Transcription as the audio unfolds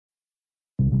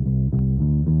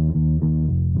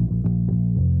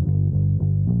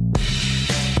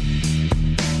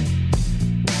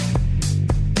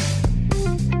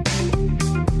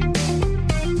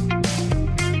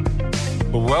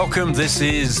Welcome. This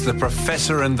is The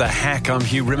Professor and the Hack. I'm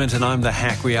Hugh Rimmington. I'm the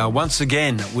Hack. We are once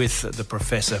again with the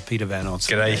Professor, Peter Van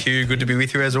Onsen. G'day, Hugh. Good to be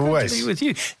with you as always. Good to be with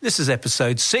you. This is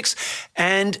episode 6,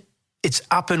 and it's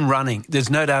up and running. There's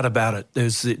no doubt about it.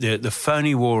 There's the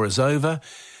phony war is over.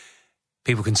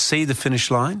 People can see the finish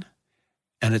line,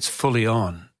 and it's fully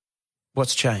on.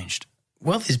 What's changed?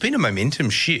 Well, there's been a momentum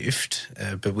shift,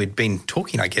 but we'd been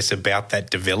talking, I guess, about that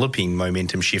developing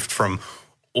momentum shift from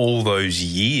all those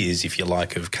years, if you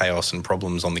like, of chaos and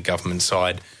problems on the government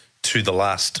side to the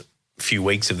last few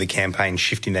weeks of the campaign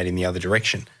shifting that in the other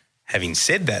direction. Having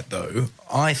said that, though,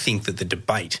 I think that the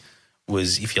debate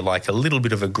was, if you like, a little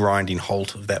bit of a grinding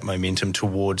halt of that momentum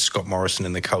towards Scott Morrison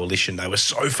and the coalition. They were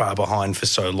so far behind for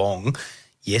so long.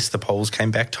 Yes, the polls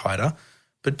came back tighter,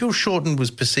 but Bill Shorten was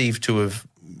perceived to have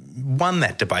won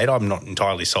that debate. I'm not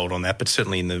entirely sold on that, but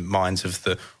certainly in the minds of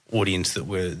the audience that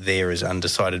were there as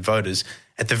undecided voters.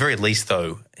 At the very least,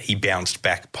 though, he bounced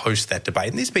back post that debate.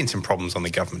 And there's been some problems on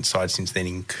the government side since then,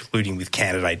 including with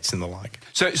candidates and the like.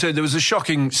 So there was a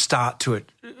shocking start to it.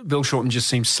 Bill Shorten just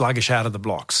seemed sluggish out of the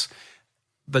blocks.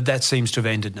 But that seems to have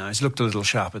ended now. He's looked a little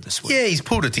sharper this week. Yeah, he's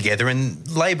pulled it together. And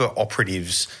Labor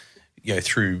operatives,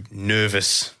 through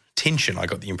nervous tension, I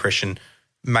got the impression,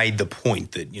 made the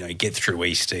point that, get through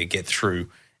Easter, get through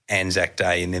Anzac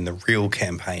Day, and then the real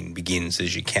campaign begins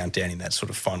as you count down in that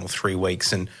sort of final 3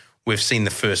 weeks. And we've seen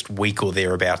the first week or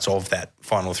thereabouts of that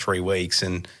final 3 weeks,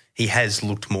 and he has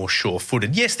looked more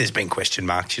sure-footed. Yes, there's been question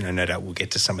marks. No doubt we'll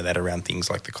get to some of that around things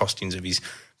like the costings of his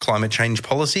climate change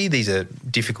policy. These are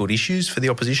difficult issues for the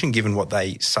opposition, given what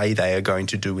they say they are going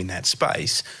to do in that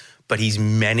space. But he's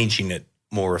managing it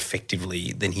more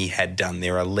effectively than he had done.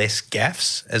 There are less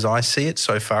gaffes, as I see it,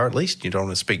 so far at least. You don't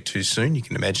want to speak too soon. You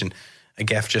can imagine a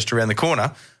gaffe just around the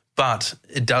corner. But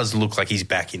it does look like he's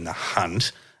back in the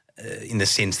hunt, in the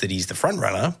sense that he's the front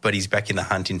runner, but he's back in the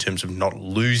hunt in terms of not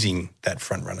losing that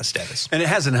front runner status. And it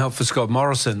hasn't helped for Scott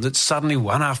Morrison that suddenly,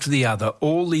 one after the other,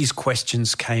 all these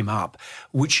questions came up,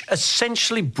 which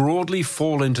essentially broadly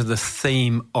fall into the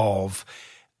theme of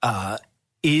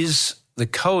is the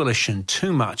coalition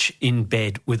too much in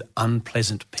bed with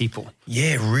unpleasant people?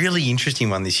 Yeah, really interesting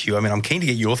one, this, Hugh. I mean, I'm keen to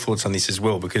get your thoughts on this as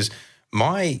well, because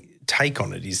my take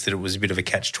on it is that it was a bit of a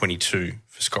catch-22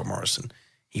 for Scott Morrison.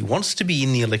 He wants to be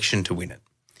in the election to win it.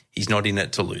 He's not in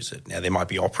it to lose it. Now, there might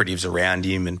be operatives around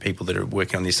him and people that are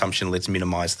working on the assumption, let's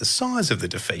minimise the size of the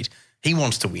defeat. He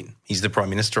wants to win. He's the Prime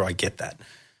Minister. I get that.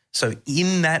 So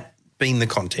in that being the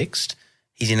context,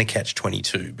 he's in a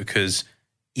catch-22, because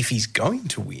if he's going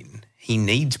to win, he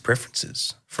needs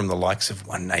preferences from the likes of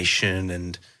One Nation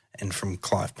and from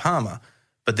Clive Palmer.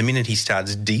 But the minute he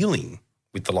starts dealing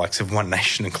with the likes of One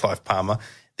Nation and Clive Palmer,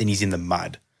 then he's in the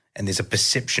mud. And there's a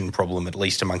perception problem, at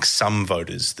least amongst some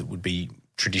voters, that would be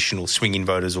traditional swinging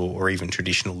voters or even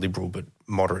traditional Liberal but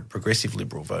moderate progressive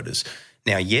Liberal voters.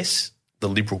 Now, yes, the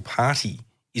Liberal Party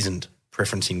isn't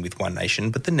preferencing with One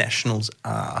Nation, but the Nationals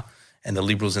are. And the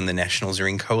Liberals and the Nationals are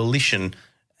in coalition,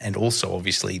 and also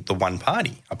obviously the One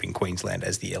Party up in Queensland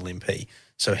as the LNP.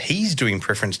 So he's doing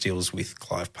preference deals with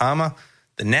Clive Palmer.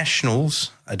 The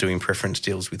Nationals are doing preference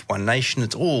deals with One Nation.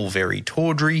 It's all very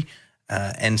tawdry.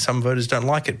 And some voters don't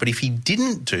like it. But if he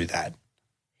didn't do that,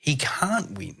 he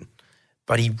can't win.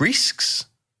 But he risks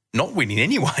not winning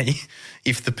anyway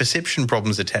if the perception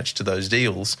problems attached to those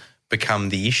deals become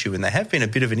the issue. And they have been a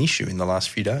bit of an issue in the last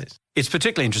few days. It's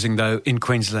particularly interesting, though, in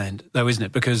Queensland, though, isn't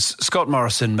it? Because Scott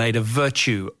Morrison made a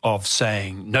virtue of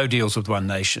saying no deals with One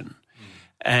Nation.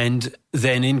 And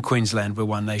then in Queensland, where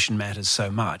One Nation matters so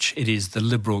much, it is the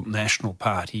Liberal National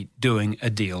Party doing a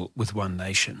deal with One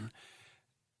Nation.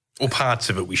 Or parts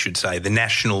of it, we should say. The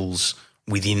Nationals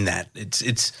within that.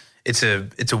 It's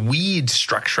a weird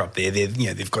structure up there.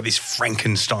 They've got this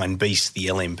Frankenstein beast, the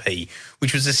LNP,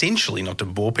 which was essentially, not to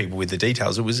bore people with the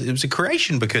details, it was a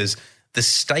creation because the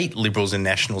state Liberals and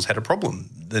Nationals had a problem.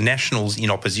 The Nationals in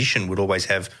opposition would always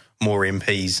have more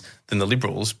MPs than the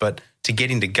Liberals, but to get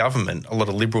into government, a lot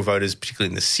of Liberal voters, particularly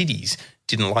in the cities,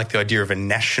 didn't like the idea of a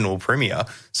national premier,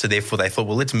 so therefore they thought,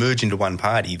 well, let's merge into one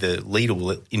party. The leader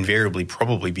will invariably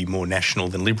probably be more national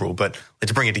than Liberal, but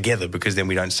let's bring it together because then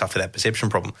we don't suffer that perception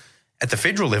problem. At the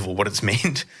federal level, what it's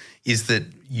meant is that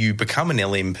you become an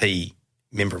LNP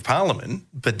member of parliament,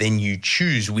 but then you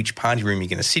choose which party room you're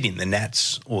going to sit in, the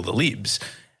Nats or the Libs.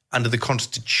 Under the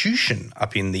constitution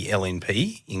up in the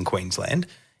LNP in Queensland,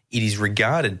 it is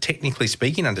regarded, technically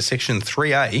speaking, under Section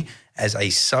 3A as a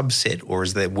subset, or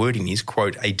as their wording is,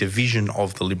 quote, a division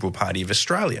of the Liberal Party of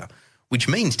Australia, which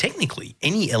means technically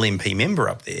any LNP member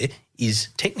up there is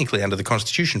technically under the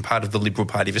Constitution part of the Liberal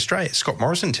Party of Australia. Scott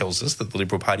Morrison tells us that the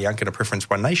Liberal Party aren't going to preference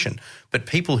One Nation, but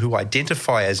people who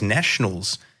identify as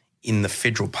Nationals in the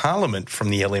federal parliament from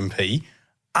the LNP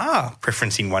are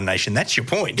preferencing One Nation. That's your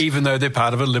point. Even though they're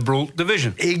part of a Liberal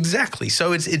division. Exactly.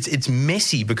 So it's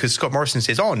messy because Scott Morrison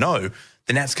says, oh, no,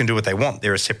 the Nats can do what they want.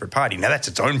 They're a separate party. Now, that's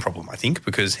its own problem, I think,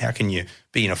 because how can you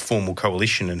be in a formal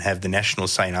coalition and have the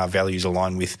Nationals saying our values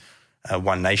align with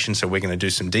One Nation, so we're going to do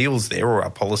some deals there, or our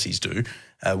policies do,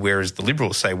 whereas the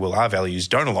Liberals say, well, our values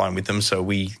don't align with them, so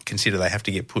we consider they have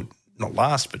to get put, not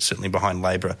last, but certainly behind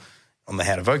Labor on the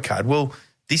how to vote card. Well,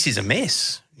 this is a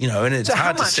mess, and it's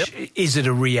hard to sell. Is it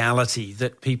a reality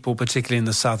that people, particularly in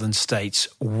the southern states,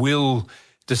 will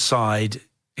decide,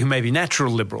 who may be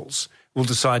natural Liberals, will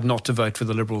decide not to vote for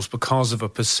the Liberals because of a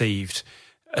perceived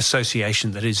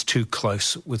association that is too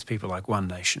close with people like One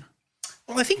Nation?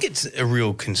 Well, I think it's a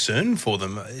real concern for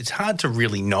them. It's hard to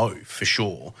really know for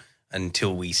sure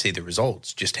until we see the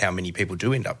results, just how many people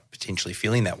do end up potentially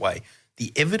feeling that way.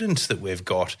 The evidence that we've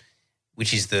got,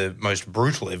 which is the most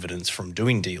brutal evidence from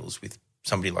doing deals with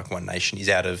somebody like One Nation, is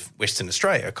out of Western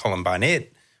Australia. Colin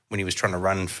Barnett, when he was trying to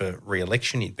run for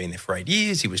re-election, he'd been there for 8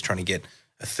 years, he was trying to get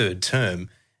a third term.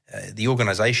 The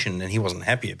organisation, and he wasn't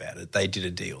happy about it, they did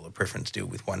a deal, a preference deal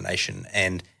with One Nation,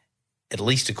 and at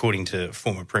least according to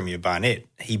former Premier Barnett,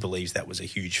 he believes that was a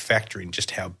huge factor in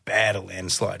just how bad a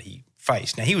landslide he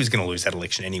faced. Now, he was going to lose that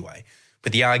election anyway,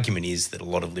 but the argument is that a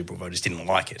lot of Liberal voters didn't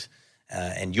like it.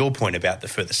 And your point about the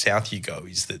further south you go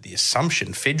is that the assumption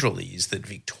federally is that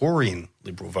Victorian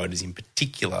Liberal voters in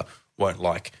particular won't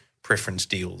like preference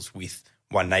deals with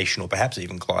One Nation, or perhaps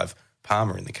even Clive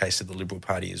Palmer in the case of the Liberal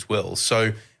Party as well.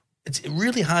 So it's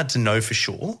really hard to know for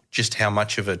sure just how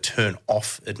much of a turn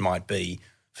off it might be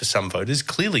for some voters.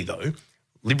 Clearly, though,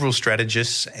 Liberal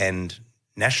strategists and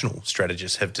national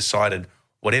strategists have decided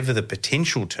whatever the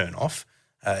potential turn off,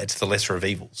 it's the lesser of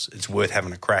evils. It's worth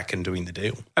having a crack and doing the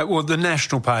deal. Well, the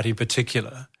National Party in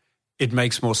particular, it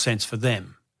makes more sense for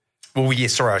them. Well,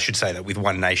 yes, sorry, I should say that with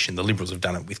One Nation, the Liberals have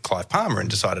done it with Clive Palmer and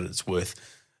decided it's worth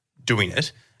doing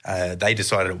it. They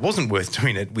decided it wasn't worth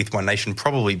doing it with One Nation,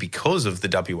 probably because of the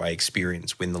WA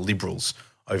experience when the Liberals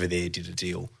over there did a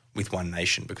deal with One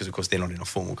Nation, because, of course, they're not in a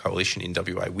formal coalition in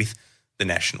WA with the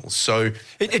Nationals. So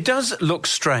it does look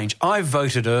strange. I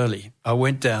voted early. I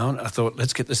went down. I thought,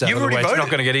 let's get this out of the way. Voted? It's not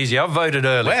going to get easy. I voted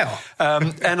early. Wow.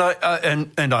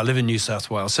 And I live in New South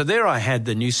Wales. So there I had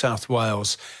the New South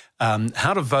Wales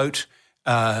how to vote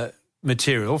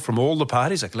material from all the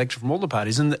parties. I collected from all the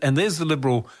parties. And there's the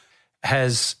Liberal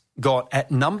has got at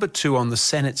number 2 on the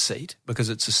Senate seat, because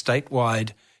it's a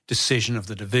statewide decision of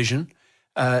the division,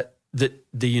 that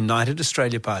the United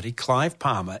Australia Party, Clive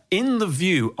Palmer, in the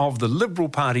view of the Liberal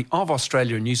Party of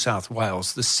Australia and New South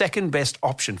Wales, the second best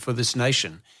option for this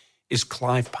nation is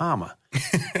Clive Palmer.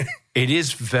 It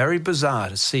is very bizarre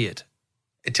to see it.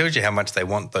 It tells you how much they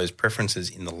want those preferences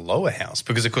in the lower house,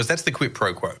 because, of course, that's the quid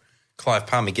pro quo. Clive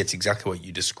Palmer gets exactly what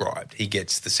you described. He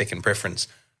gets the second preference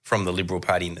from the Liberal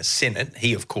Party in the Senate.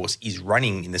 He, of course, is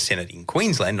running in the Senate in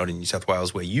Queensland, not in New South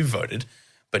Wales where you voted,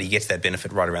 but he gets that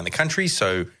benefit right around the country,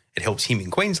 so it helps him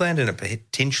in Queensland, and it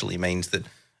potentially means that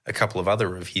a couple of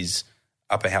other of his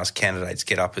upper house candidates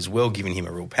get up as well, giving him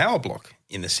a real power block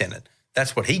in the Senate.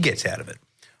 That's what he gets out of it.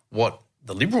 What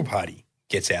the Liberal Party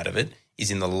gets out of it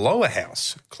is in the lower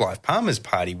house, Clive Palmer's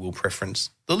party will preference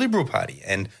the Liberal Party.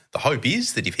 And the hope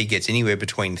is that if he gets anywhere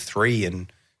between 3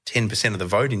 and 10% of the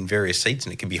vote in various seats,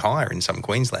 and it can be higher in some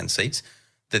Queensland seats,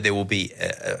 that there will be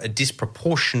a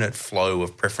disproportionate flow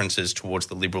of preferences towards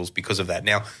the Liberals because of that.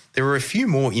 Now, there are a few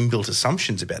more inbuilt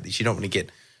assumptions about this. You don't want to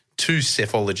get too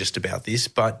cephalogist about this,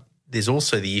 but there's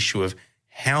also the issue of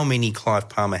how many Clive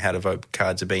Palmer how to vote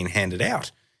cards are being handed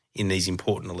out in these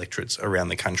important electorates around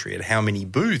the country, and how many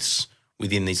booths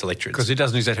within these electorates. Because he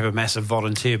doesn't exactly have a massive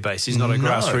volunteer base. He's not a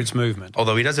grassroots movement.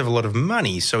 Although he does have a lot of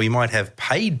money, so he might have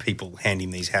paid people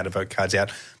handing these how to vote cards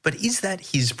out. But is that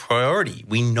his priority?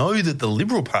 We know that the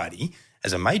Liberal Party,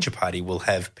 as a major party, will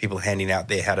have people handing out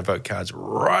their how to vote cards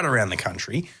right around the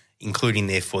country, including,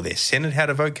 therefore, their Senate how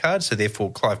to vote cards. So,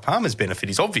 therefore, Clive Palmer's benefit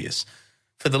is obvious.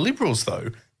 For the Liberals, though,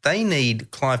 they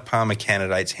need Clive Palmer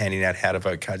candidates handing out how to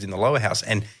vote cards in the lower house.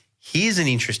 And here's an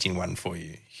interesting one for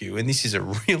you, Hugh, and this is a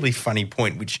really funny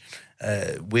point which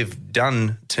we've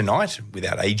done tonight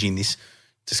without aging this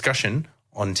discussion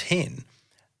on 10.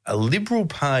 A Liberal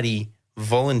Party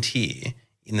volunteer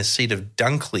in the seat of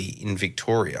Dunkley in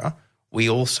Victoria, we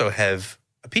also have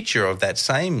a picture of that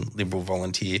same Liberal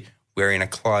volunteer wearing a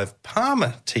Clive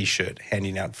Palmer T-shirt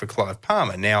handing out for Clive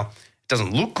Palmer. Now, it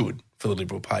doesn't look good for the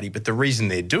Liberal Party, but the reason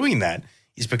they're doing that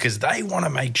is because they want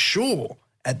to make sure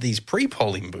at these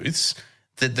pre-polling booths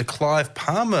that the Clive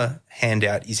Palmer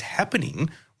handout is happening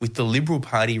with the Liberal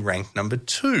Party ranked number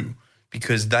 2.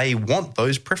 because they want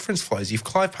those preference flows. If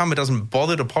Clive Palmer doesn't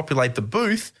bother to populate the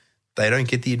booth, they don't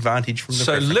get the advantage from the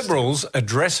preference. So Liberals are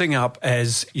dressing up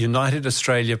as United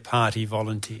Australia Party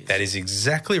volunteers. That is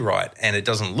exactly right. And it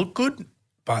doesn't look good,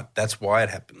 but that's why it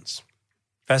happens.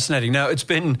 Fascinating. Now, it's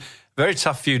been a very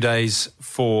tough few days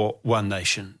for One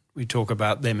Nation. We talk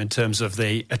about them in terms of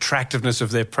the attractiveness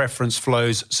of their preference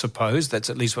flows, suppose. That's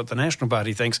at least what the National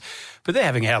Party thinks. But they're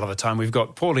having a hell of a time. We've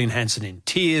got Pauline Hanson in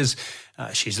tears.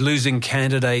 She's losing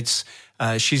candidates.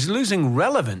 She's losing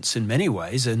relevance in many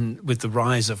ways, and with the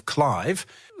rise of Clive.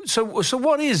 So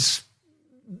what is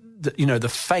the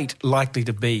fate likely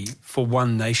to be for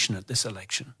One Nation at this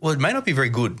election? Well, it may not be very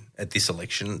good at this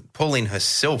election. Pauline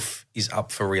herself is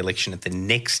up for re-election at the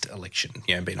next election,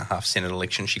 being a half-Senate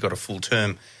election. She got a full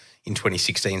term in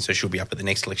 2016, so she'll be up at the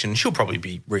next election. And she'll probably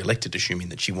be re-elected, assuming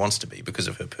that she wants to be because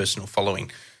of her personal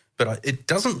following. But it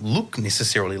doesn't look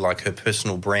necessarily like her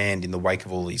personal brand in the wake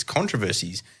of all these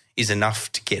controversies is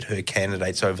enough to get her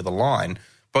candidates over the line,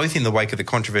 both in the wake of the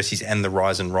controversies and the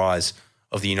rise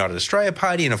of the United Australia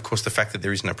Party, and of course the fact that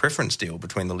there isn't a preference deal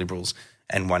between the Liberals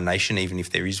and One Nation, even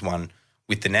if there is one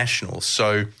with the Nationals.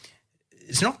 So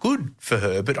it's not good for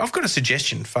her. But I've got a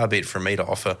suggestion, far be it from me to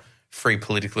offer free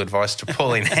political advice to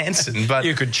Pauline Hanson. But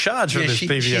you could charge for this,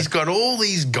 PVO. She's got all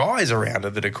these guys around her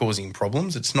that are causing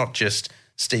problems. It's not just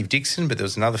Steve Dixon, but there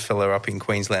was another fellow up in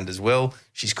Queensland as well.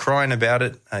 She's crying about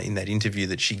it in that interview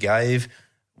that she gave.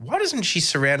 Why doesn't she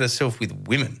surround herself with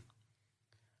women?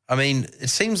 I mean, it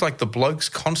seems like the blokes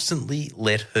constantly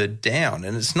let her down.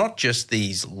 And it's not just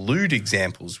these lewd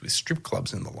examples with strip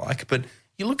clubs and the like, but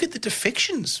you look at the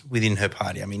defections within her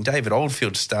party. I mean, David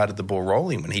Oldfield started the ball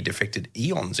rolling when he defected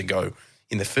eons ago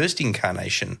in the first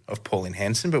incarnation of Pauline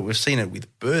Hanson, but we've seen it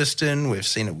with Burston, we've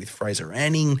seen it with Fraser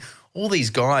Anning. All these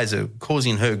guys are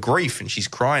causing her grief and she's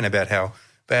crying about how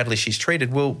badly she's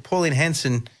treated. Well, Pauline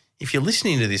Hanson, if you're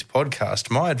listening to this podcast,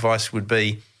 my advice would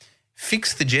be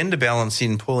fix the gender balance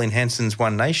in Pauline Hanson's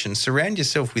One Nation, surround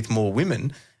yourself with more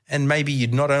women, and maybe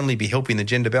you'd not only be helping the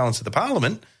gender balance of the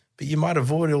parliament, but you might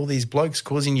avoid all these blokes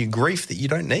causing you grief that you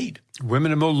don't need.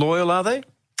 Women are more loyal, are they?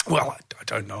 Well, I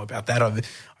don't know about that. I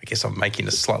guess I'm making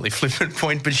a slightly flippant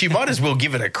point, but you might as well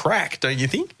give it a crack, don't you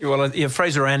think? Well,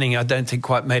 Fraser Anning, I don't think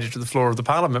quite made it to the floor of the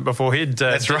parliament before he'd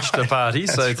ditched the party.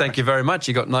 So thank you very much.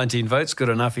 You got 19 votes. Good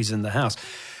enough. He's in the House.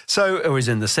 Or he's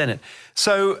in the Senate.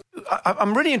 So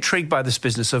I'm really intrigued by this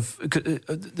business of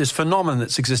this phenomenon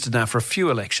that's existed now for a few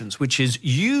elections, which is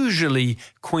usually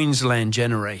Queensland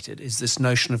generated, is this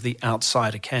notion of the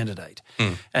outsider candidate.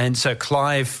 And so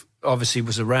Clive obviously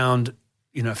was around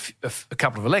a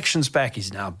couple of elections back.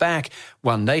 He's now back.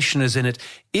 One Nation is in it.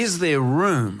 Is there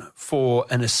room for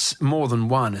more than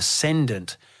one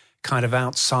ascendant kind of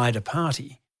outsider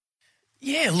party?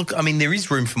 Yeah, look, I mean, there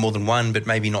is room for more than one, but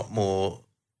maybe not more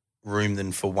room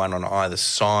than for one on either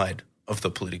side of the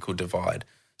political divide.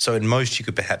 So at most you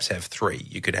could perhaps have three.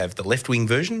 You could have the left-wing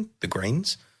version, the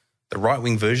Greens, the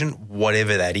right-wing version,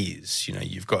 whatever that is.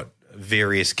 You've got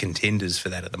various contenders for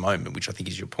that at the moment, which I think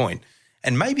is your point.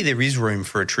 And maybe there is room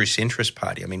for a true centrist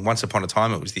party. I mean, once upon a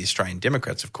time it was the Australian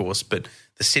Democrats, of course, but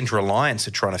the Centre Alliance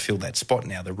are trying to fill that spot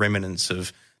now, the remnants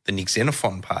of the Nick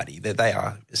Xenophon party. They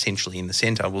are essentially in the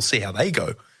centre. We'll see how they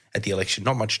go at the election.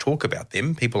 Not much talk about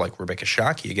them. People like Rebecca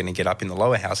Sharkey are going to get up in the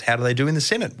lower house. How do they do in the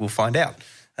Senate? We'll find out.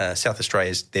 South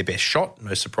Australia is their best shot.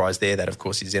 No surprise there. That, of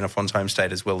course, is Xenophon's home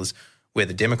state as well as where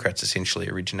the Democrats essentially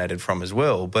originated from as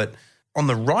well. But on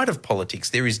the right of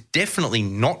politics, there is definitely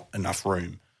not enough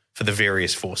room for the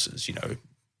various forces.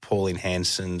 Pauline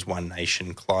Hanson's One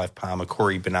Nation, Clive Palmer,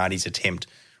 Corey Bernardi's attempt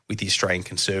with the Australian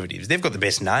Conservatives. They've got the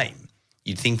best name.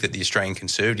 You'd think that the Australian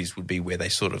Conservatives would be where they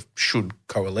sort of should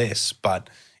coalesce, but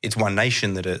it's One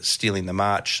Nation that are stealing the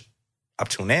march up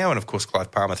till now. And, of course,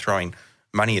 Clive Palmer throwing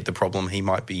money at the problem he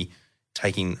might be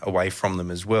taking away from them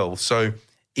as well. So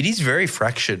it is very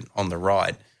fractured on the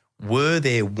right. Were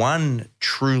there one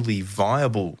truly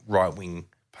viable right-wing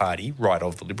party, right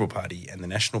of the Liberal Party and the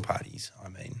National parties, I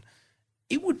mean,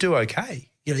 it would do okay.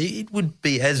 It would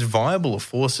be as viable a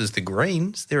force as the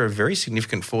Greens. They're a very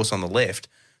significant force on the left.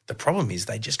 The problem is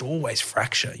they just always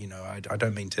fracture. I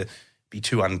don't mean to be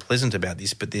too unpleasant about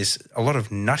this, but there's a lot of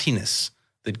nuttiness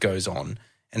that goes on.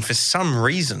 And for some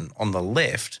reason on the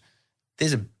left,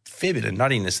 there's a fair bit of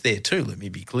nuttiness there too, let me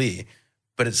be clear.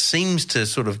 But it seems to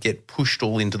sort of get pushed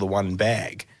all into the one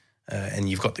bag. And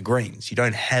you've got the Greens. You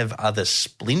don't have other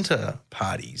splinter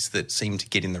parties that seem to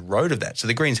get in the road of that. So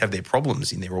the Greens have their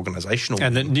problems in their organisational.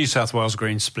 And the New South Wales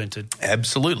Greens splintered.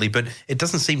 Absolutely. But it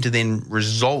doesn't seem to then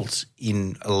result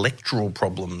in electoral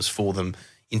problems for them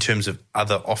in terms of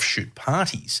other offshoot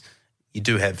parties. You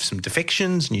do have some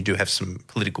defections and you do have some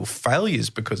political failures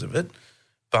because of it,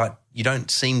 but you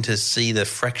don't seem to see the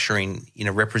fracturing in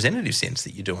a representative sense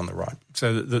that you do on the right.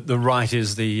 So the right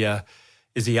is the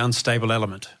unstable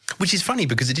element. Which is funny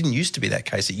because it didn't used to be that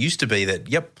case. It used to be that,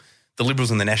 the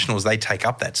Liberals and the Nationals, they take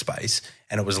up that space,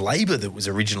 and it was Labor that was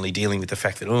originally dealing with the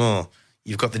fact that,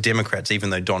 you've got the Democrats,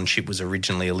 even though Don Chipp was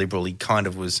originally a Liberal, he kind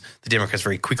of was – the Democrats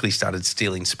very quickly started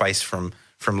stealing space from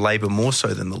Labor more so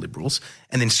than the Liberals,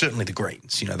 and then certainly the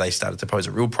Greens. They started to pose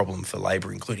a real problem for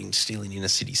Labor, including stealing inner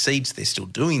city seats. They're still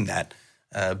doing that.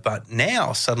 But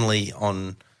now suddenly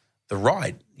on the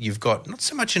right, you've got not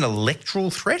so much an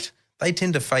electoral threat. They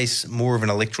tend to face more of an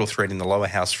electoral threat in the lower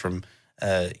house from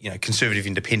conservative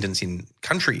independents in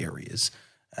country areas,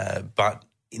 but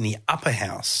in the upper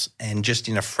house and just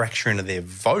in a fracturing of their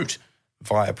vote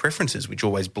via preferences, which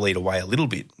always bleed away a little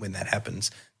bit when that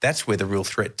happens, that's where the real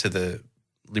threat to the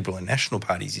Liberal and National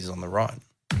parties is on the right.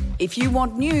 If you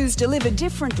want news delivered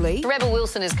differently... Rebel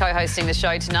Wilson is co-hosting the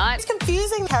show tonight. It's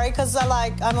confusing, Carrie, because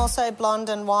I'm also blonde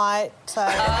and white, so...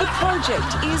 The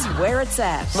project is where it's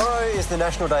at. Tomorrow is the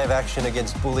National Day of Action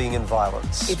Against Bullying and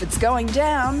Violence. If it's going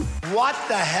down... What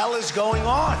the hell is going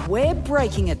on? We're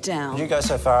breaking it down. Would you go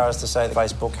so far as to say that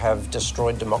Facebook have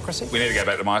destroyed democracy? We need to go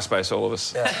back to MySpace, all of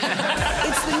us. Yeah.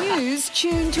 It's the news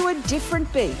tuned to a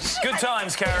different beat. Good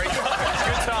times, Carrie. Good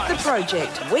times. The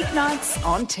project, weeknights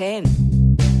on 10.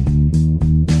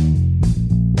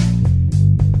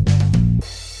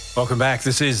 Welcome back.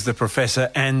 This is The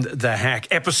Professor and the Hack,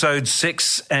 episode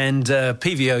 6. And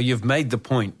PVO, you've made the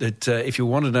point that if you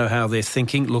want to know how they're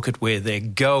thinking, look at where they're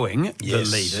going, the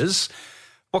leaders.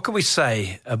 What can we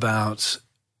say about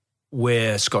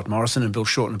where Scott Morrison and Bill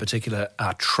Shorten in particular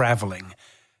are travelling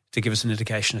to give us an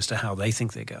indication as to how they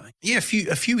think they're going? Yeah, a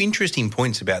few interesting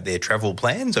points about their travel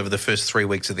plans over the first 3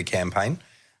 weeks of the campaign.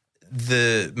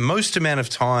 The most amount of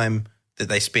time that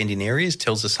they spend in areas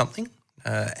tells us something.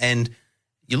 And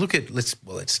you look at, let's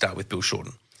start with Bill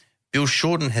Shorten. Bill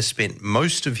Shorten has spent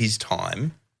most of his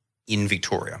time in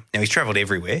Victoria. Now, he's travelled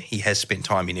everywhere. He has spent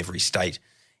time in every state.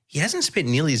 He hasn't spent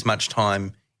nearly as much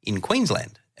time in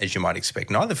Queensland, as you might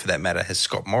expect. Neither, for that matter, has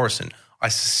Scott Morrison. I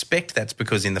suspect that's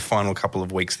because in the final couple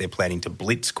of weeks they're planning to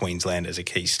blitz Queensland as a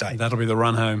key state. That'll be the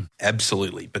run home.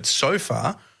 Absolutely. But so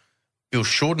far, Bill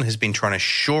Shorten has been trying to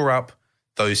shore up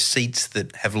those seats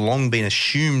that have long been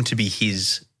assumed to be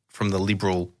his from the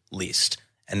Liberal list,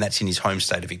 and that's in his home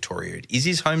state of Victoria. It is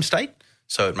his home state,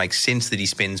 so it makes sense that he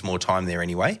spends more time there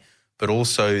anyway, but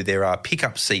also there are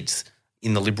pickup seats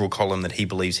in the Liberal column that he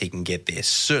believes he can get there.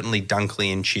 Certainly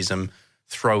Dunkley and Chisholm,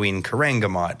 throw in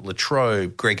Corangamite,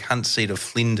 Latrobe, Greg Hunt's seat of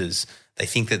Flinders. They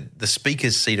think that the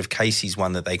Speaker's seat of Casey's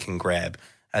one that they can grab.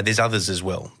 There's others as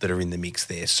well that are in the mix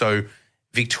there. So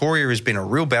Victoria has been a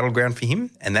real battleground for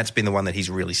him, and that's been the one that he's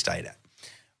really stayed at.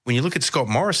 When you look at Scott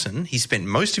Morrison, he spent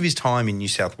most of his time in New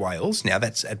South Wales. Now,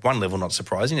 that's at one level not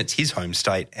surprising. It's his home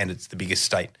state and it's the biggest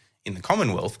state in the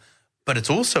Commonwealth. But it's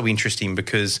also interesting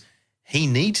because he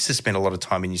needs to spend a lot of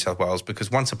time in New South Wales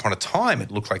because once upon a time it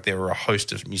looked like there were a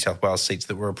host of New South Wales seats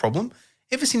that were a problem.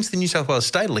 Ever since the New South Wales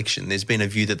state election, there's been a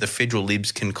view that the federal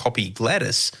Libs can copy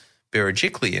Gladys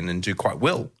Berejiklian and do quite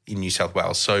well in New South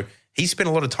Wales. So he spent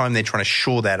a lot of time there trying to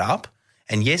shore that up.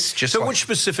 And yes, just so which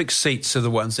specific seats are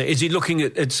the ones there? Is he looking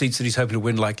at seats that he's hoping to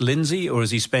win like Lindsay, or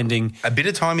is he spending... A bit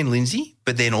of time in Lindsay,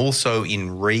 but then also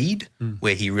in Reid,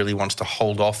 where he really wants to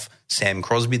hold off Sam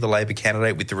Crosby, the Labor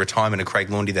candidate, with the retirement of Craig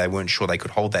Laundy. They weren't sure they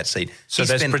could hold that seat. So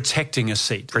there's protecting a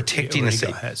seat. Protecting a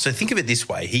seat. So think of it this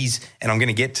way. And I'm going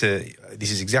to get to...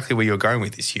 This is exactly where you're going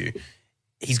with this, Hugh.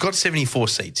 He's got 74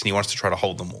 seats and he wants to try to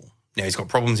hold them all. Now, he's got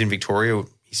problems in Victoria.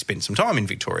 He spent some time in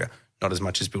Victoria, not as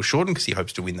much as Bill Shorten because he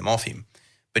hopes to win them off him.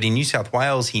 But in New South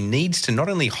Wales, he needs to not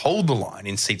only hold the line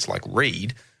in seats like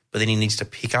Reid, but then he needs to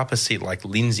pick up a seat like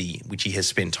Lindsay, which he has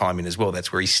spent time in as well.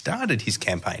 That's where he started his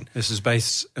campaign. This is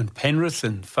based in Penrith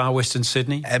and far western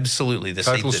Sydney. Absolutely. The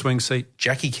total swing seat.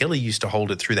 Jackie Kelly used to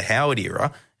hold it through the Howard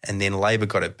era, and then Labor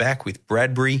got it back with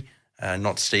Bradbury,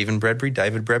 not Stephen Bradbury,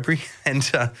 David Bradbury, and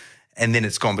then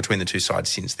it's gone between the two sides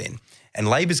since then. And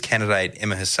Labor's candidate,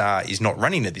 Emma Hassar, is not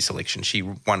running at this election. She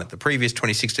won at the previous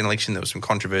 2016 election. There were some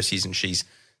controversies and she's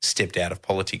stepped out of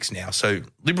politics now. So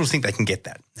Liberals think they can get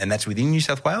that. And that's within New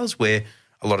South Wales, where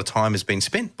a lot of time has been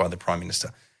spent by the Prime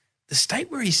Minister. The state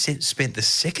where he spent the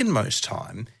second most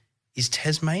time is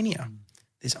Tasmania.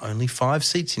 There's only 5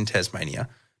 seats in Tasmania,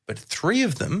 but 3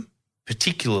 of them,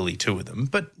 particularly 2 of them,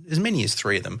 but as many as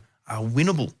 3 of them, are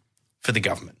winnable for the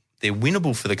government. They're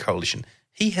winnable for the coalition.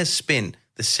 He has spent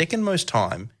the second most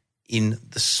time in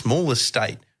the smallest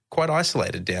state, quite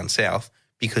isolated down south,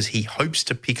 because he hopes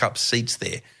to pick up seats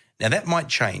there. Now, that might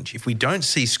change. If we don't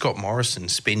see Scott Morrison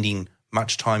spending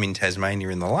much time in Tasmania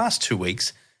in the last 2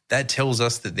 weeks, that tells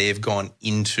us that they've gone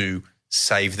into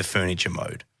save the furniture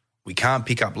mode. We can't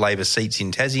pick up Labor seats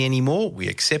in Tassie anymore. We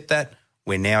accept that.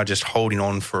 We're now just holding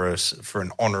on for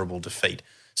an honourable defeat.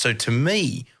 So to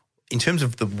me, in terms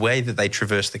of the way that they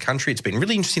traverse the country, it's been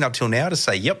really interesting up till now to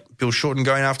say, yep, Bill Shorten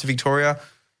going after Victoria,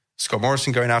 Scott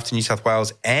Morrison going after New South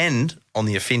Wales, and on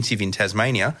the offensive in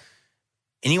Tasmania.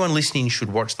 Anyone listening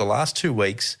should watch the last 2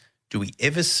 weeks. Do we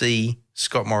ever see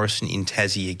Scott Morrison in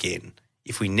Tassie again?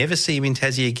 If we never see him in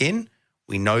Tassie again,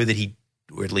 we know that he,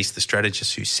 or at least the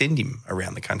strategists who send him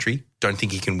around the country, don't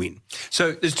think he can win.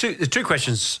 So there's two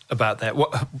questions about that.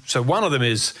 So one of them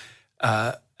is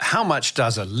how much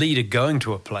does a leader going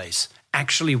to a place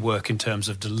actually work in terms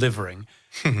of delivering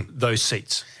those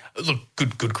seats? Look,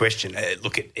 good question.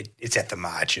 Look, it's at the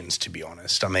margins, to be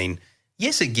honest. I mean,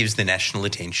 yes, it gives the national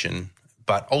attention,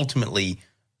 but ultimately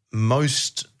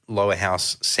most lower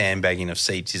house sandbagging of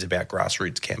seats is about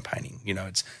grassroots campaigning. You know,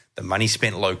 it's the money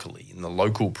spent locally in the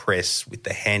local press with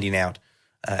the handing out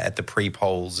at the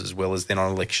pre-polls, as well as then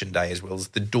on election day, as well as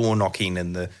the door knocking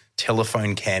and the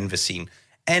telephone canvassing,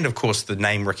 and of course the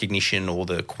name recognition or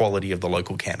the quality of the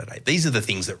local candidate. These are the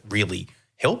things that really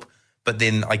help. But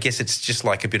then I guess it's just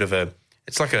like a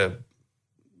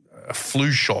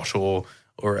flu shot or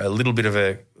a little bit of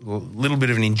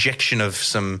an injection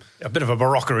of a bit of a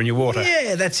Barocca in your water.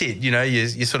 Yeah, that's it. You know,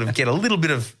 you sort of get a little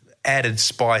bit of added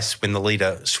spice when the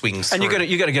leader swings and through.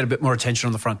 you're going to get a bit more attention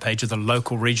on the front page of the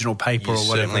local regional paper or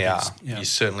whatever it is. Yeah. You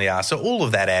certainly are. So all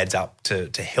of that adds up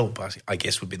to help, I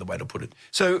guess would be the way to put it.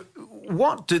 So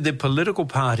what do the political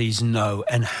parties know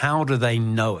and how do they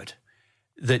know it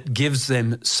that gives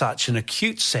them such an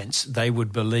acute sense they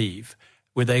would believe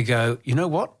where they go, you know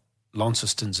what?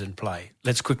 Launceston's in play.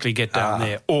 Let's quickly get down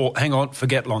there. Or hang on,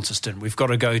 forget Launceston. We've got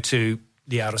to go to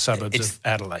the outer suburbs of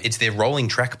Adelaide. It's their rolling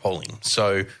track polling.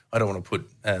 So I don't want to put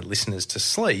listeners to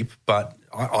sleep, but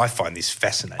I find this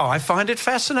fascinating. I find it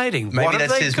fascinating. Maybe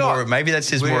that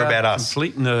says more about us.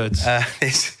 Complete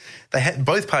nerds.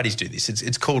 Both parties do this.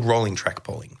 It's called rolling track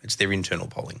polling. It's their internal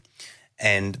polling.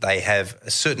 And they have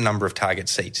a certain number of target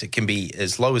seats. It can be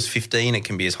as low as 15. It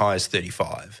can be as high as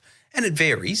 35. And it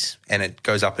varies and it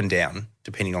goes up and down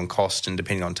depending on cost and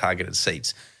depending on targeted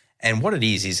seats. And what it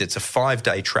is it's a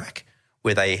 5-day track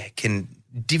where they can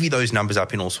divvy those numbers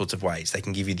up in all sorts of ways. They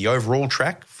can give you the overall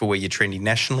track for where you're trending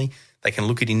nationally. They can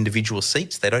look at individual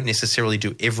seats. They don't necessarily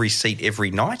do every seat every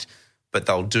night, but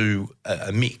they'll do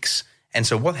a mix. And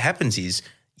so what happens is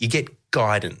you get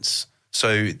guidance.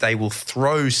 So they will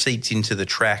throw seats into the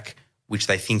track which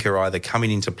they think are either coming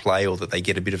into play or that they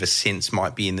get a bit of a sense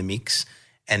might be in the mix,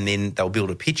 and then they'll build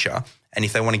a picture. And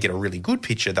if they want to get a really good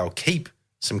picture, they'll keep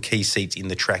some key seats in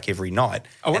the track every night.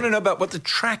 I want to know about what the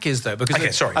track is, though.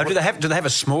 Because do they have a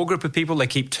small group of people they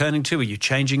keep turning to? Are you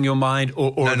changing your mind,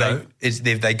 No. They use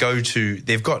their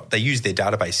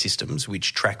database systems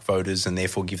which track voters and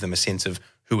therefore give them a sense of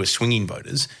who are swinging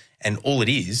voters. And all it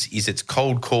is it's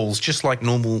cold calls, just like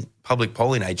normal public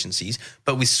polling agencies,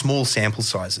 but with small sample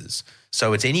sizes.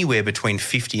 So it's anywhere between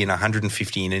 50 and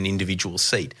 150 in an individual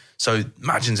seat. So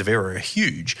margins of error are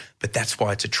huge, but that's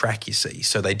why it's a track, you see.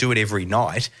 So they do it every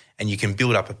night and you can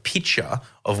build up a picture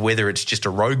of whether it's just a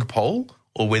rogue poll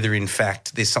or whether, in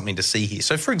fact, there's something to see here.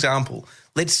 So, for example,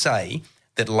 let's say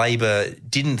that Labor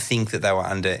didn't think that they were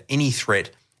under any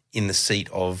threat in the seat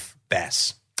of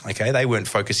Bass. Okay, they weren't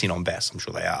focusing on Bass. I'm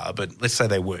sure they are, but let's say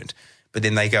they weren't. But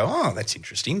then they go, oh, that's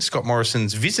interesting. Scott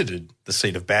Morrison's visited the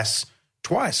seat of Bass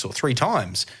twice or 3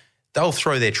 times. They'll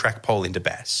throw their track poll into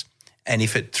Bass. And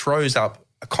if it throws up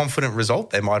a confident result,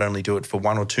 they might only do it for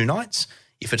 1 or 2 nights.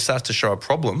 If it starts to show a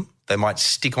problem, they might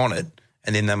stick on it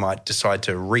and then they might decide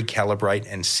to recalibrate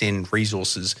and send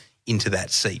resources into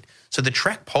that seat. So the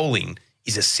track polling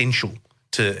is essential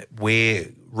to where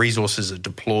resources are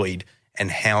deployed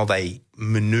and how they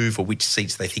manoeuvre which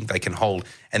seats they think they can hold.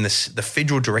 And the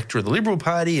federal director of the Liberal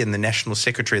Party and the national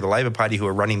secretary of the Labor Party who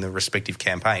are running the respective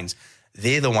campaigns,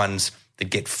 they're the ones that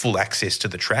get full access to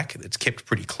the track. It's kept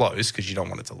pretty close because you don't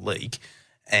want it to leak.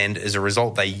 And as a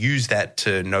result, they use that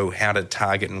to know how to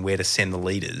target and where to send the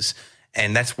leaders.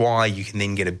 And that's why you can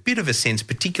then get a bit of a sense,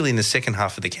 particularly in the second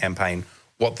half of the campaign,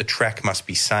 what the track must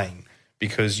be saying,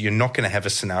 because you're not going to have a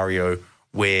scenario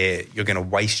where you're going to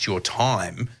waste your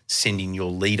time sending your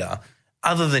leader,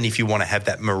 other than if you want to have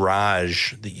that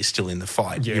mirage that you're still in the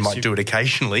fight. Yes, you might do it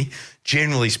occasionally.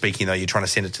 Generally speaking, though, you're trying to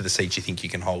send it to the seats you think you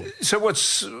can hold. So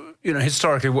what's,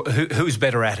 historically, who's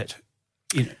better at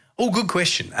it? Oh, good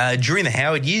question. During the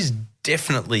Howard years,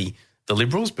 definitely the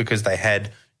Liberals, because they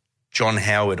had John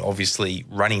Howard obviously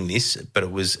running this, but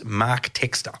it was Mark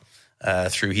Textor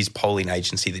through his polling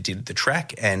agency that did the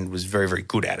track and was very, very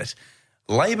good at it.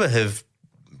 Labor have,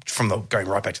 going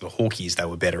right back to the Hawke years, they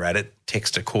were better at it.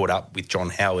 Textor caught up with John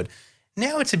Howard.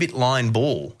 Now it's a bit line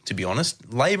ball, to be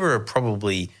honest. Labor are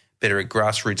probably better at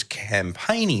grassroots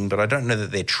campaigning, but I don't know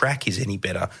that their track is any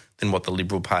better than what the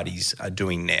Liberal parties are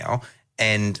doing now.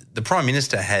 And the Prime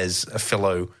Minister has a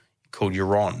fellow called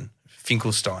Yaron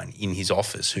Finkelstein in his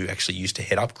office who actually used to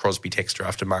head up Crosby Textor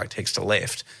after Mark Textor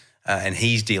left, and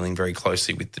he's dealing very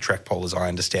closely with the track poll, as I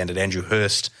understand it. Andrew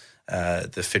Hurst,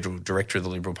 the federal director of the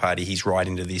Liberal Party, he's right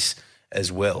into this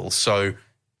as well. So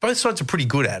both sides are pretty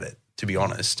good at it, to be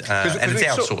honest, and it's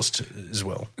outsourced as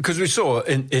well. Because we saw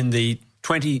in the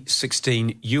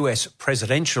 2016 US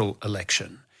presidential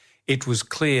election, it was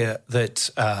clear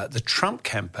that the Trump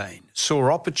campaign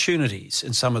saw opportunities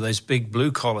in some of those big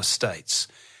blue-collar states.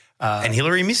 And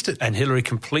Hillary missed it. And Hillary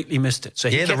completely missed it. So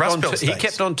he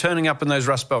kept on turning up in those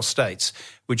Rust Belt states,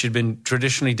 which had been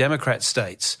traditionally Democrat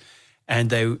states, and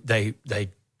they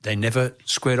never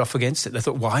squared off against it. They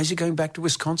thought, why is he going back to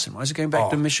Wisconsin? Why is he going back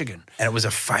to Michigan? And it was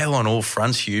a fail on all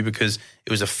fronts, Hugh, because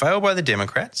it was a fail by the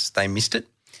Democrats. They missed it.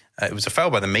 It was a fail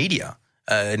by the media.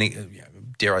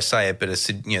 Dare I say it, but it's,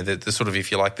 the sort of,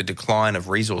 if you like, the decline of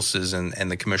resources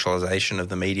and the commercialisation of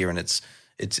the media and its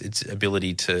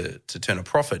ability to turn a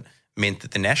profit meant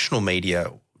that the national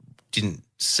media didn't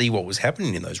see what was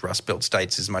happening in those Rust Belt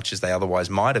states as much as they otherwise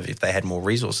might have if they had more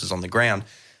resources on the ground.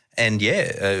 And,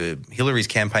 Hillary's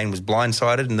campaign was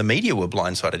blindsided and the media were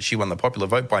blindsided. She won the popular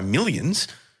vote by millions,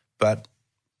 but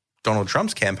Donald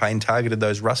Trump's campaign targeted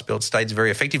those Rust Belt states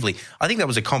very effectively. I think that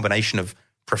was a combination of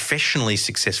professionally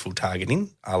successful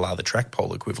targeting, a la the track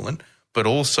poll equivalent, but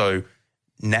also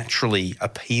naturally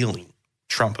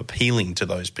Trump appealing to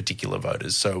those particular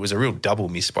voters. So it was a real double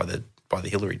miss by the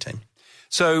Hillary team.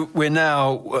 So we're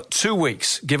now 2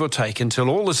 weeks, give or take, until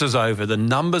all this is over. The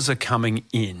numbers are coming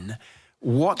in.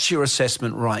 What's your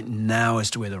assessment right now as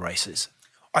to where the race is?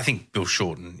 I think Bill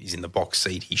Shorten is in the box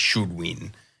seat. He should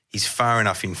win. He's far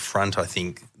enough in front, I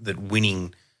think, that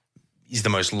winning is the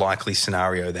most likely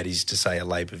scenario, that is to say a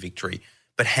Labor victory.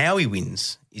 But how he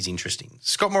wins is interesting.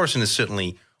 Scott Morrison has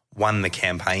certainly won the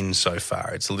campaign so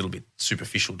far. It's a little bit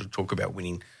superficial to talk about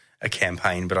winning a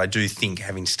campaign, but I do think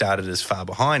having started as far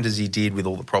behind as he did with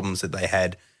all the problems that they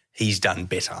had, he's done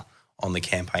better on the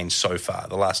campaign so far.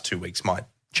 The last 2 weeks might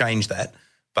change that,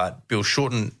 but Bill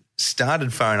Shorten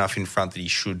started far enough in front that he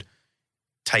should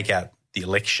take out the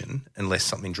election unless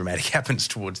something dramatic happens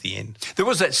towards the end. There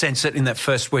was that sense that in that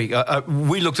first week,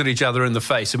 we looked at each other in the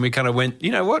face and we kind of went,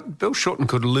 you know what, Bill Shorten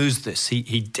could lose this.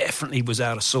 He definitely was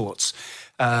out of sorts.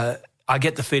 I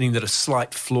get the feeling that a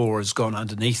slight flaw has gone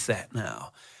underneath that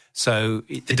now. So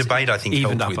the debate, I think,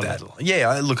 helped with that.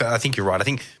 Yeah, look, I think you're right. I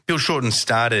think Bill Shorten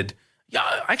started. Yeah,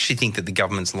 I actually think that the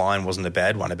government's line wasn't a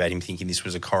bad one about him thinking this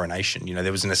was a coronation.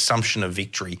 There was an assumption of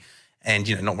victory,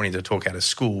 and not wanting to talk out of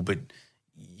school, but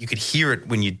you could hear it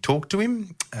when you talked to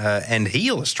him, and he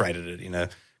illustrated it in a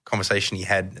conversation he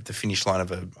had at the finish line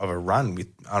of a run with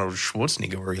Arnold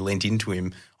Schwarzenegger, where he leant into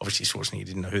him. Obviously, Schwarzenegger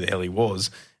didn't know who the hell he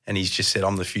was, and he's just said,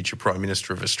 "I'm the future Prime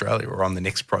Minister of Australia," or "I'm the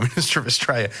next Prime Minister of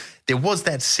Australia." There was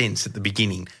that sense at the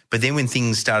beginning, but then when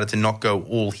things started to not go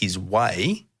all his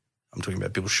way, I'm talking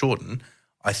about Bill Shorten,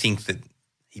 I think that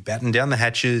he battened down the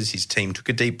hatches, his team took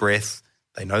a deep breath,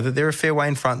 they know that they're a fair way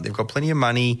in front, they've got plenty of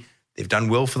money, they've done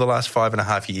well for the last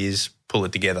 5.5 years, pull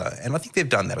it together. And I think they've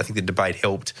done that. I think the debate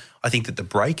helped. I think that the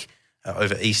break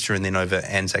over Easter and then over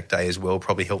Anzac Day as well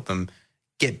probably helped them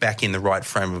get back in the right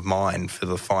frame of mind for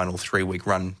the final 3-week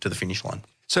run to the finish line.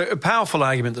 So a powerful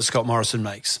argument that Scott Morrison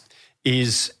makes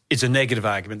is a negative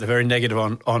argument. They're very negative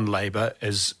on Labor.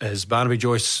 As Barnaby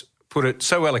Joyce put it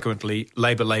so eloquently,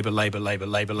 Labor.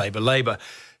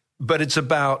 But it's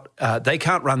about they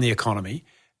can't run the economy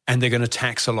and they're going to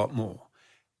tax a lot more.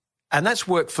 And that's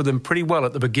worked for them pretty well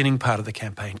at the beginning part of the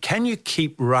campaign. Can you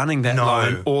keep running that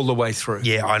line all the way through?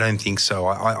 Yeah, I don't think so.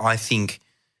 I think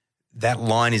that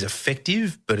line is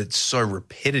effective, but it's so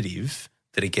repetitive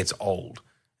that it gets old.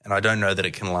 And I don't know that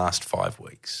it can last 5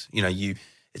 weeks.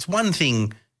 It's one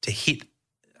thing to hit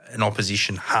an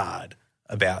opposition hard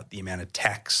about the amount of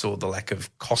tax or the lack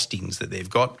of costings that they've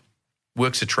got.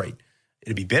 Works a treat.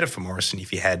 It'd be better for Morrison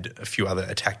if he had a few other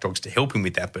attack dogs to help him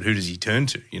with that, but who does he turn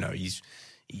to?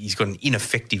 He's got an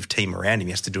ineffective team around him.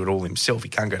 He has to do it all himself. He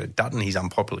can't go to Dutton. He's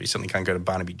unpopular. He certainly can't go to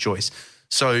Barnaby Joyce.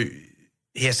 So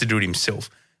he has to do it himself.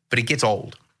 But it gets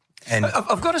old. And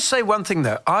I've got to say one thing,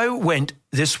 though. I went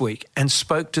this week and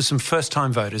spoke to some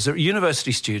first-time voters. They're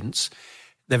university students.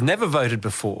 They've never voted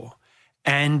before.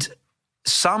 And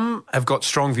some have got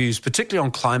strong views, particularly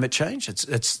on climate change.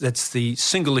 That's the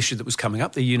single issue that was coming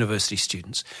up, the university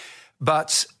students.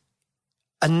 But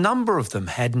a number of them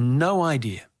had no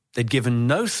idea. They'd given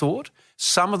no thought.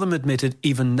 Some of them admitted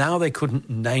even now they couldn't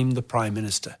name the Prime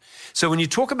Minister. So when you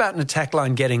talk about an attack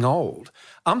line getting old,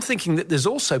 I'm thinking that there's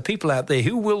also people out there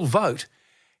who will vote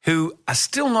who are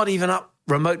still not even up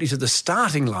remotely to the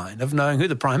starting line of knowing who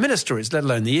the Prime Minister is, let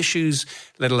alone the issues,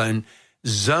 let alone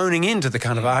zoning into the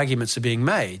kind of arguments that are being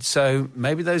made. So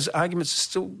maybe those arguments are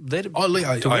still there to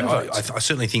win votes. I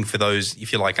certainly think for those,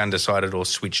 if you like, undecided or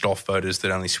switched off voters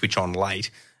that only switch on late,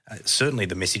 certainly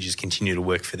the messages continue to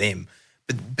work for them.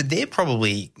 But they're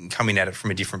probably coming at it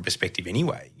from a different perspective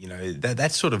anyway. You know,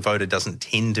 that sort of voter doesn't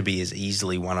tend to be as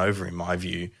easily won over, in my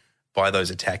view, by those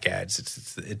attack ads.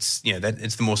 It's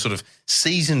the more sort of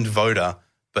seasoned voter,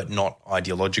 but not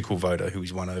ideological voter who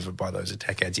is won over by those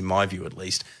attack ads, in my view at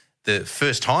least. The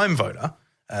first-time voter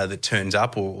that turns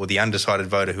up, or the undecided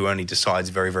voter who only decides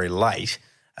very, very late,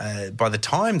 by the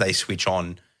time they switch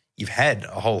on, you've had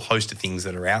a whole host of things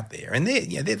that are out there, and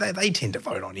they tend to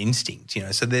vote on instinct. You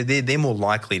know, so they're more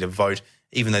likely to vote,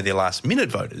 even though they're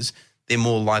last-minute voters. They're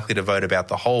more likely to vote about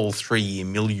the whole 3-year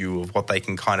milieu of what they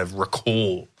can kind of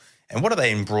recall. And what do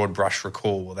they in broad brush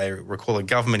recall? Well, they recall a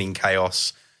government in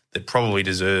chaos that probably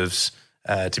deserves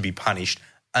to be punished,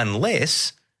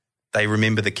 unless they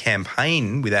remember the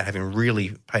campaign, without having really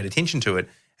paid attention to it,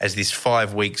 as this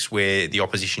 5 weeks where the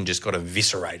opposition just got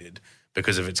eviscerated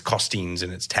because of its costings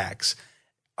and its tax.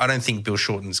 I don't think Bill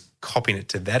Shorten's copying it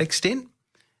to that extent.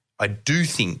 I do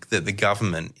think that the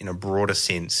government, in a broader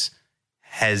sense,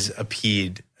 has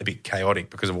appeared a bit chaotic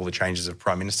because of all the changes of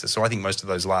Prime Minister. So I think most of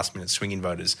those last-minute swinging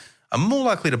voters are more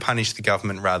likely to punish the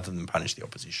government rather than punish the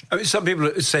opposition. I mean, some people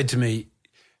said to me,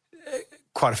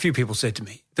 quite a few people said to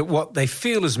me, that what they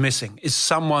feel is missing is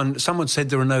someone said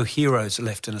there are no heroes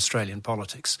left in Australian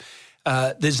politics.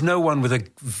 There's no one with an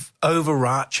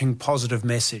overarching positive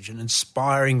message, an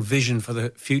inspiring vision for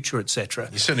the future, etc.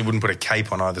 You certainly wouldn't put a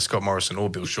cape on either Scott Morrison or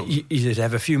Bill Shorten. You'd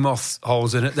have a few moth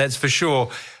holes in it, that's for sure.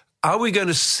 Are we going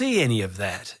to see any of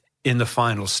that in the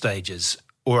final stages,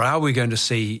 or are we going to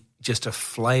see just a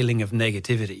flailing of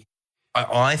negativity?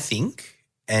 I think,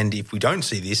 and if we don't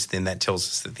see this, then that tells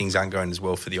us that things aren't going as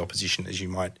well for the opposition as you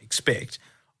might expect.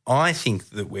 I think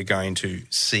that we're going to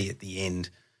see at the end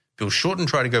Bill Shorten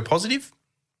try to go positive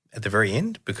at the very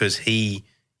end, because he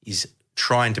is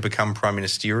trying to become prime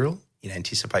ministerial in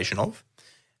anticipation of.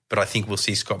 But I think we'll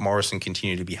see Scott Morrison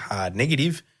continue to be hard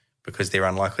negative, because they're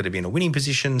unlikely to be in a winning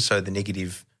position, so the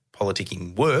negative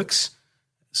politicking works.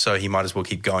 So he might as well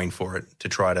keep going for it to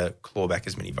try to claw back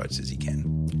as many votes as he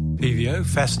can. PVO,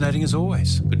 fascinating as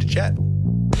always. Good to chat.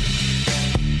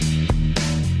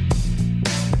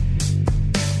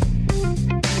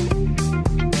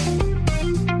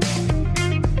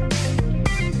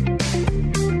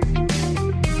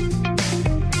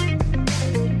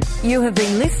 You have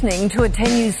been listening to a 10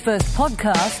 News First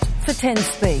podcast for 10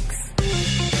 Speaks.